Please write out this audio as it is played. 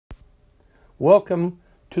Welcome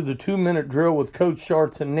to the 2-minute drill with Coach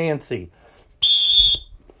Sharts and Nancy.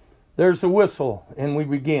 There's the whistle, and we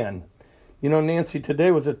begin. You know, Nancy,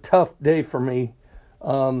 today was a tough day for me.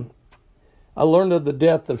 I learned of the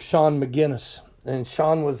death of Sean McGinnis, and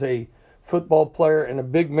Sean was a football player and a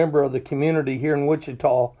big member of the community here in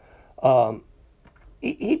Wichita.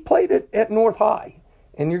 He played at North High,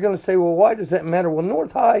 and you're going to say, well, why does that matter? Well,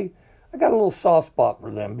 North High, I got a little soft spot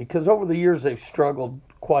for them because over the years they've struggled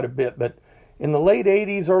quite a bit, but in the late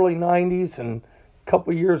 80s, early 90s, and a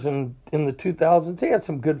couple of years in the 2000s, they had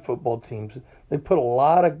some good football teams. They put a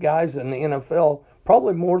lot of guys in the NFL,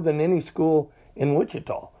 probably more than any school in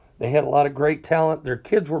Wichita. They had a lot of great talent. Their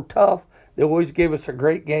kids were tough. They always gave us a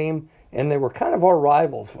great game, and they were kind of our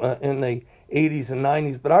rivals in the 80s and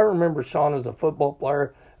 90s. But I remember Sean as a football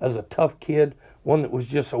player, as a tough kid, one that was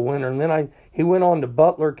just a winner. And then he went on to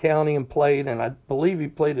Butler County and played, and I believe he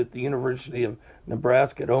played at the University of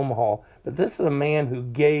Nebraska at Omaha. But this is a man who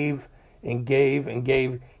gave and gave and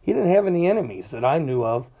gave. He didn't have any enemies that I knew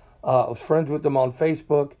of. I was friends with him on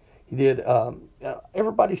Facebook. He did.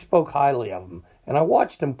 Everybody spoke highly of him. And I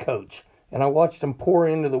watched him coach. And I watched him pour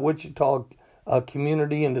into the Wichita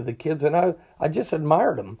community, into the kids. And I just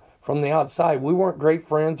admired him from the outside. We weren't great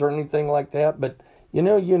friends or anything like that. But you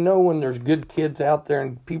know when there's good kids out there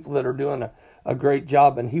and people that are doing a great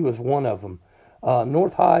job. And he was one of them.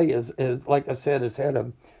 North High is like I said, has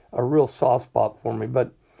had a real soft spot for me.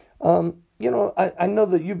 But, I know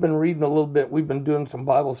that you've been reading a little bit. We've been doing some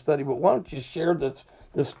Bible study. But why don't you share this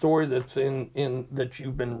story that's in that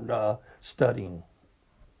you've been studying?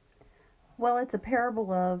 Well, it's a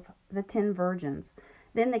parable of the 10 virgins.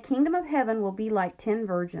 Then the kingdom of heaven will be like 10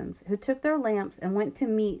 virgins who took their lamps and went to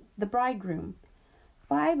meet the bridegroom.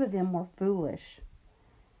 5 of them were foolish,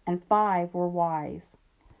 and 5 were wise.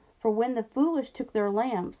 For when the foolish took their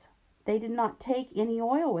lamps, they did not take any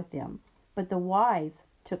oil with them, but the wise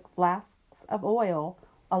took flasks of oil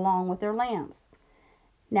along with their lamps.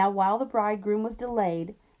 Now while the bridegroom was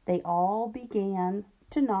delayed, they all began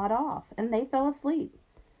to nod off, and they fell asleep.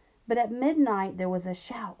 But at midnight there was a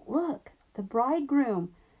shout, "Look, the bridegroom,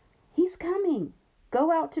 he's coming.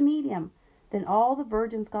 Go out to meet him." Then all the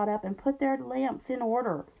virgins got up and put their lamps in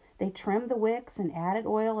order. They trimmed the wicks and added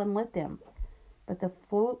oil and lit them. But the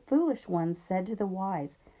foolish ones said to the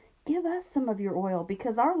wise, "Give us some of your oil,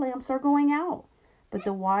 because our lamps are going out." But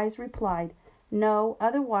the wise replied, "No,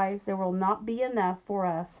 otherwise there will not be enough for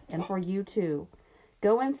us and for you too.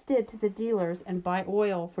 Go instead to the dealers and buy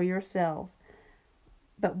oil for yourselves."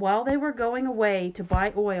 But while they were going away to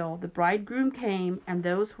buy oil, the bridegroom came, and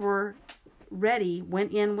those who were ready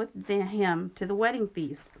went in with him to the wedding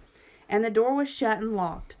feast. And the door was shut and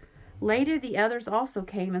locked. Later the others also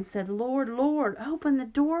came and said, "Lord, Lord, open the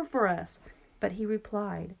door for us." But he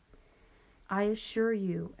replied, "I assure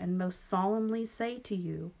you and most solemnly say to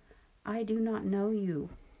you, I do not know you.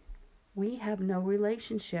 We have no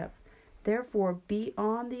relationship. Therefore be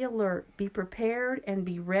on the alert, be prepared, and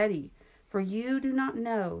be ready. For you do not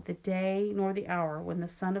know the day nor the hour when the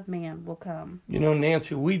Son of Man will come." You know,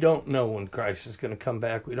 Nancy, we don't know when Christ is going to come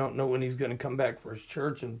back. We don't know when he's going to come back for his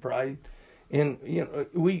church and bride. And,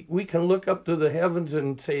 we can look up to the heavens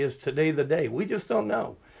and say, is today the day? We just don't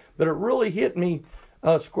know. But it really hit me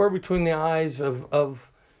square between the eyes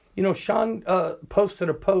of Sean posted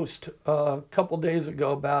a post a couple days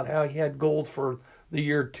ago about how he had goals for the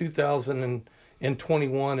year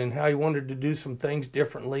 2021 and how he wanted to do some things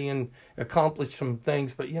differently and accomplish some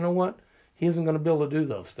things. But you know what? He isn't going to be able to do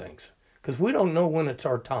those things because we don't know when it's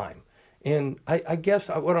our time. And I guess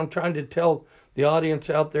what I'm trying to tell the audience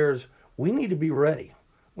out there is we need to be ready.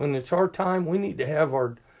 When it's our time, we need to have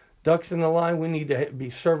our ducks in the line. We need to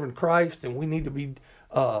be serving Christ, and we need to be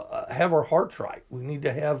have our hearts right. We need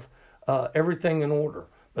to have everything in order.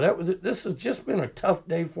 But that was it. This has just been a tough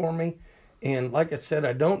day for me. And like I said,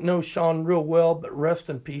 I don't know Sean real well, but rest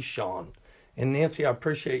in peace, Sean. And Nancy, I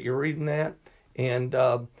appreciate you reading that. And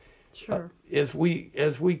sure. As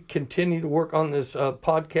we continue to work on this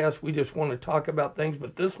podcast, we just want to talk about things.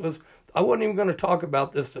 But I wasn't even going to talk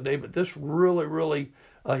about this today, but this really, really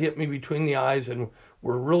hit me between the eyes. And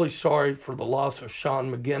we're really sorry for the loss of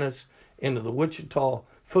Sean McGinnis, and to the Wichita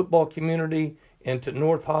football community, and to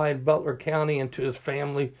North High and Butler County, and to his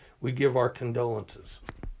family. We give our condolences.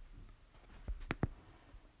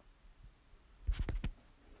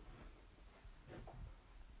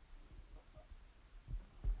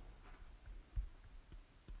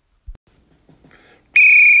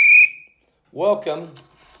 Welcome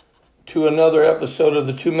to another episode of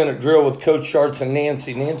the 2-Minute Drill with Coach Sharts and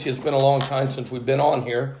Nancy. Nancy, it's been a long time since we've been on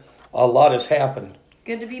here. A lot has happened.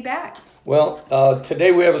 Good to be back. Well,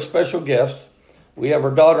 today we have a special guest. We have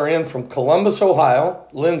her daughter in from Columbus, Ohio,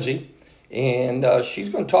 Lindsay, and she's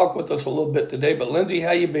going to talk with us a little bit today. But Lindsay,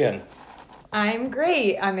 how you been? I'm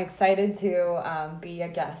great. I'm excited to be a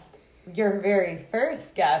guest, your very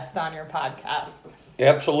first guest on your podcast.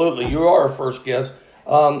 Absolutely. You are our first guest.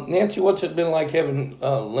 Nancy, what's it been like having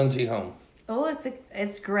Lindsay home? Oh,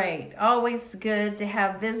 it's great. Always good to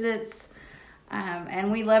have visits,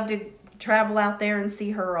 and we love to travel out there and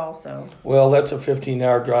see her also. Well, that's a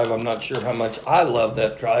 15-hour drive. I'm not sure how much I love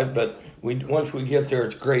that drive, but once we get there,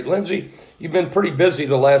 it's great. Lindsay, you've been pretty busy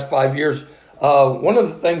the last 5 years. One of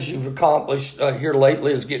the things you've accomplished here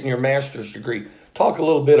lately is getting your master's degree. Talk a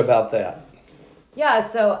little bit about that. Yeah,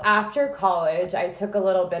 so after college, I took a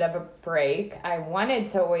little bit of a break. I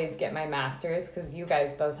wanted to always get my master's because you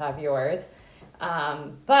guys both have yours.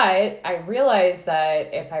 But I realized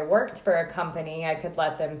that if I worked for a company, I could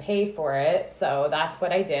let them pay for it. So that's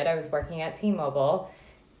what I did. I was working at T-Mobile.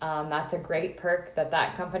 That's a great perk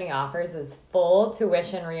that company offers is full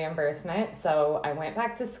tuition reimbursement. So I went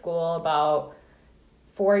back to school about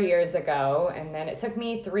 4 years ago, and then it took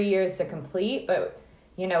me 3 years to complete. But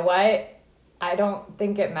you know what? I don't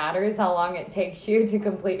think it matters how long it takes you to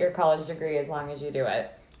complete your college degree as long as you do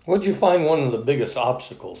it. What did you find one of the biggest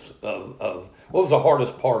obstacles of what was the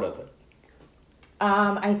hardest part of it?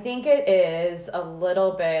 I think it is a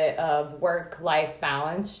little bit of work-life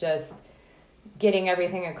balance, just getting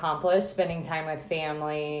everything accomplished, spending time with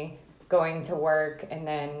family, going to work, and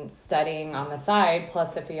then studying on the side.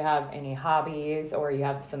 Plus, if you have any hobbies or you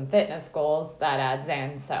have some fitness goals, that adds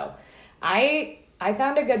in. So I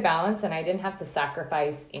found a good balance, and I didn't have to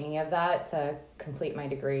sacrifice any of that to complete my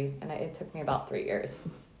degree, and it took me about 3 years.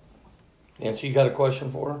 Nancy, you got a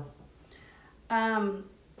question for her?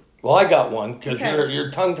 Well, I got one because you're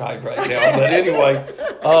tongue-tied right now. But anyway,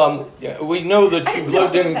 we know that you've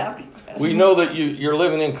lived in. We know that you're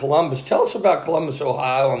living in Columbus. Tell us about Columbus,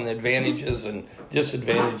 Ohio, and the advantages and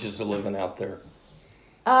disadvantages of living out there.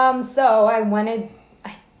 So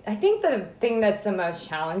I think the thing that's the most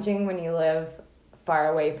challenging when you live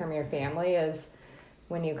far away from your family is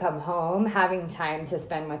when you come home, having time to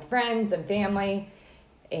spend with friends and family,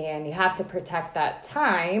 and you have to protect that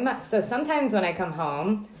time. So sometimes when I come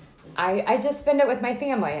home, I just spend it with my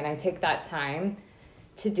family, and I take that time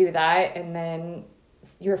to do that, and then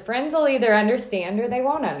your friends will either understand or they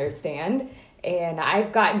won't understand. And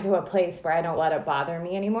I've gotten to a place where I don't let it bother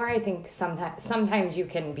me anymore. I think sometimes you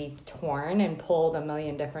can be torn and pulled a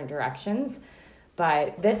million different directions.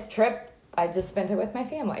 But this trip, I just spent it with my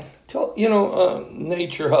family.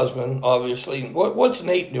 Nate, your husband, obviously. What's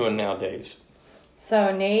Nate doing nowadays?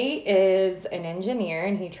 So Nate is an engineer,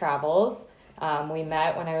 and he travels. We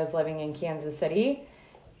met when I was living in Kansas City.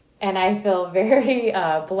 And I feel very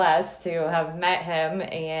blessed to have met him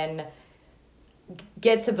and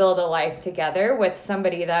get to build a life together with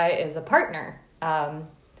somebody that is a partner.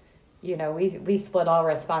 We split all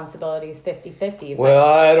responsibilities 50-50. Well,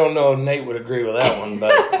 I don't know if Nate would agree with that one,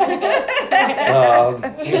 but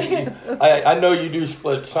I know you do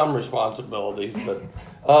split some responsibilities. But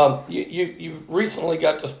you recently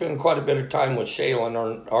got to spend quite a bit of time with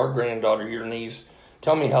Shaylin, our granddaughter, your niece.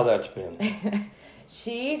 Tell me how that's been.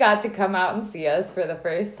 She got to come out and see us for the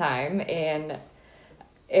first time, and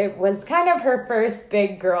it was kind of her first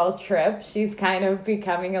big girl trip. She's kind of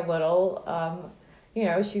becoming a little,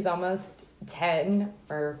 she's almost 10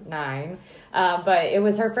 or 9, but it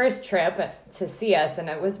was her first trip to see us, and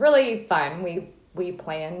it was really fun. We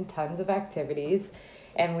planned tons of activities,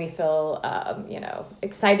 and we feel,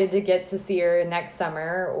 excited to get to see her next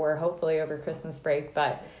summer or hopefully over Christmas break,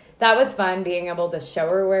 but that was fun, being able to show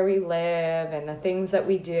her where we live and the things that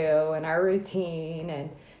we do and our routine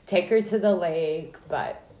and take her to the lake.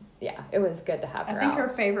 But yeah, it was good to have her I think out. her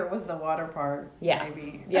favorite was the water park. Yeah.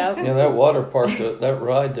 Maybe. Yep. Yeah, that water park, that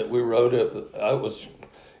ride that we rode,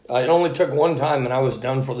 I only took one time and I was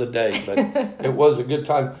done for the day, but it was a good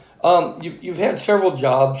time. You've had several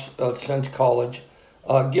jobs since college.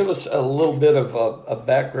 Give us a little bit of a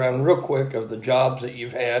background real quick of the jobs that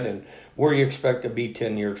you've had and where you expect to be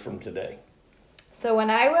 10 years from today. So when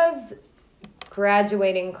I was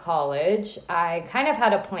graduating college, I kind of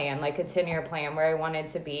had a plan, like a 10-year plan where I wanted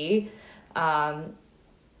to be.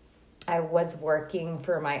 I was working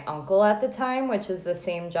for my uncle at the time, which is the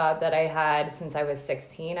same job that I had since I was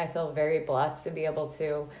 16. I feel very blessed to be able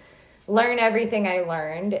to learn everything I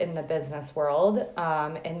learned in the business world.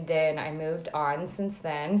 And then I moved on since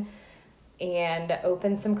then and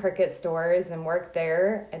opened some Cricut stores and worked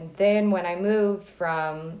there. And then when I moved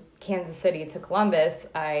from Kansas City to Columbus,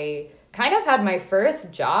 I kind of had my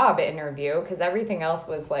first job interview because everything else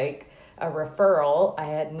was like a referral. I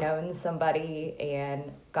had known somebody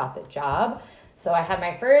and got the job. So I had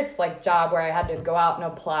my first like job where I had to go out and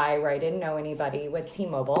apply where I didn't know anybody with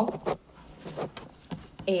T-Mobile.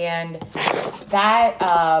 And that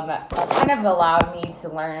kind of allowed me to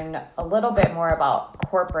learn a little bit more about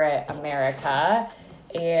corporate America.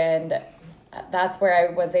 And that's where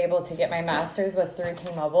I was able to get my master's, was through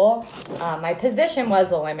T-Mobile. My position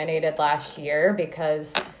was eliminated last year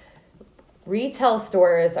because retail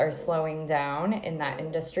stores are slowing down in that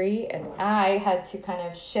industry. And I had to kind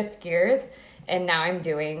of shift gears. And now I'm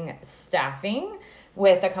doing staffing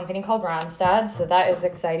with a company called Ronstadt. So that is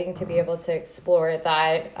exciting to be able to explore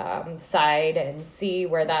that side and see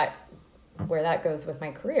where that goes with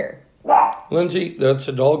my career. Lindsay, that's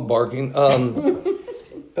a dog barking.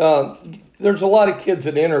 There's a lot of kids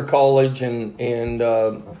that enter college and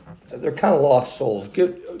they're kind of lost souls.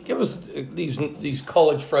 Give us these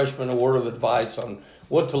college freshmen a word of advice on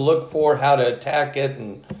what to look for, how to attack it,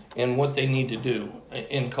 and what they need to do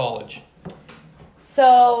in college.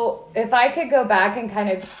 So if I could go back and kind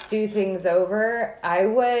of do things over, I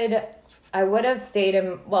would have stayed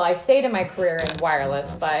in my career in wireless,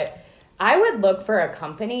 but I would look for a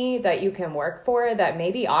company that you can work for that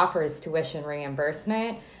maybe offers tuition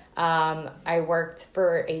reimbursement. I worked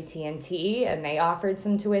for AT&T and they offered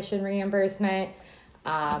some tuition reimbursement.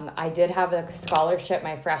 I did have a scholarship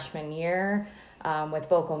my freshman year with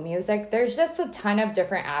vocal music. There's just a ton of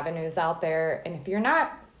different avenues out there. And if you're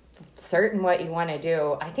not certain what you want to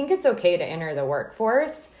do, I think it's okay to enter the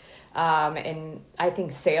workforce. And I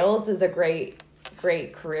think sales is a great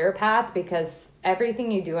career path because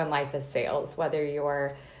everything you do in life is sales, whether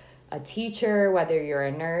you're a teacher, whether you're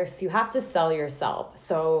a nurse, you have to sell yourself.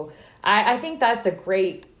 So I think that's a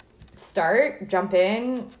great start. Jump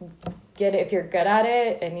in, get it. If you're good at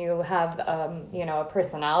it and you have, a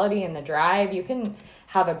personality and the drive, you can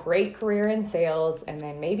have a great career in sales and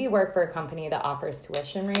then maybe work for a company that offers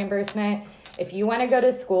tuition reimbursement. If you want to go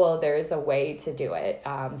to school, there's a way to do it.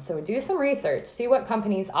 So do some research, see what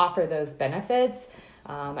companies offer those benefits.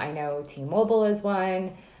 I know T-Mobile is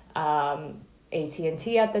one.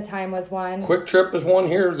 AT&T at the time was one. Quick Trip is one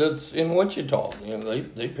here that's in Wichita.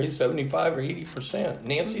 They pay 75 or 80%.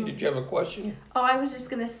 Nancy, did you have a question? Oh, I was just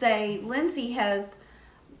going to say, Lindsay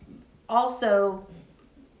also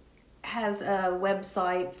has a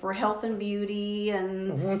website for health and beauty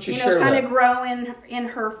and kind of grow in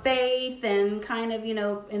her faith and kind of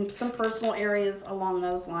in some personal areas along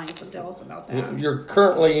those lines. So tell us about that. You're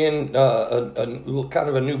currently in a kind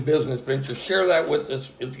of a new business venture. Share that with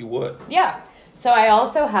us if you would. Yeah. So I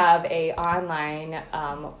also have a online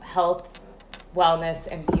health, wellness,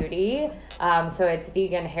 and beauty. So it's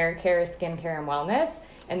vegan hair care, skincare, and wellness.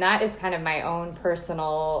 And that is kind of my own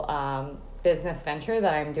personal business venture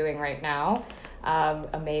that I'm doing right now.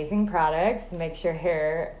 Amazing products. Makes your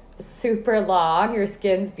hair super long. Your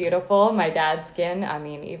skin's beautiful. My dad's skin,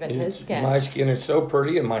 his skin. My skin is so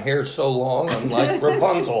pretty and my hair's so long. I'm like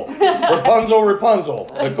Rapunzel.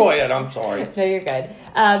 Rapunzel. But go ahead. I'm sorry. No, you're good.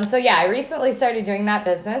 I recently started doing that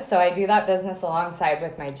business. So I do that business alongside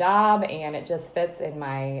with my job and it just fits in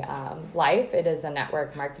my life. It is a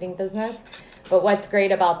network marketing business. But what's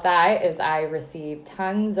great about that is I receive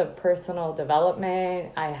tons of personal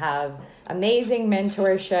development. I have amazing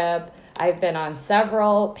mentorship. I've been on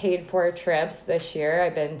several paid-for trips this year.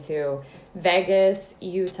 I've been to Vegas,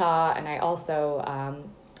 Utah, and I also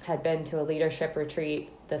had been to a leadership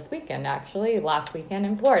retreat this weekend, last weekend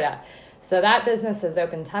in Florida. So that business has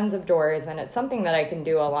opened tons of doors, and it's something that I can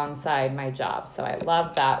do alongside my job. So I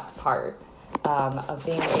love that part of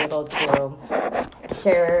being able to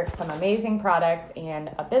share some amazing products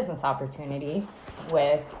and a business opportunity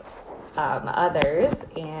with others.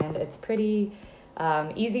 And it's pretty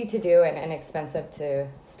easy to do and inexpensive to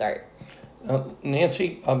start.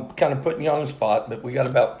 Nancy, I'm kind of putting you on the spot, but we got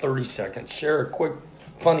about 30 seconds. Share a quick,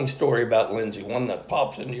 funny story about Lindsay, one that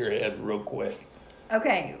pops into your head real quick.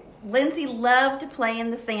 Okay, Lindsay loved to play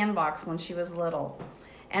in the sandbox when she was little.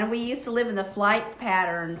 And we used to live in the flight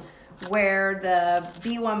pattern where the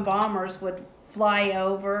B-1 bombers would fly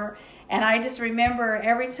over. And I just remember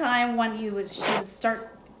every time she would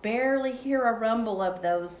start barely hear a rumble of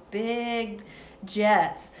those big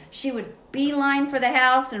jets, she would beeline for the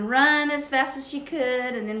house and run as fast as she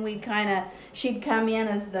could, and then she'd come in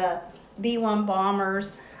as the B-1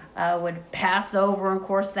 bombers would pass over, and of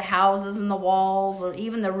course the houses and the walls or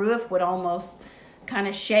even the roof would almost kind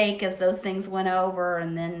of shake as those things went over,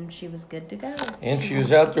 and then she was good to go. And she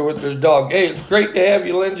was out there with her dog. Hey, it's great to have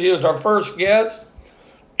you, Lindsay, as our first guest.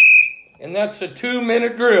 And that's a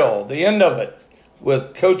 2-minute drill, the end of it,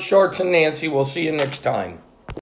 with Coach Sharks and Nancy. We'll see you next time.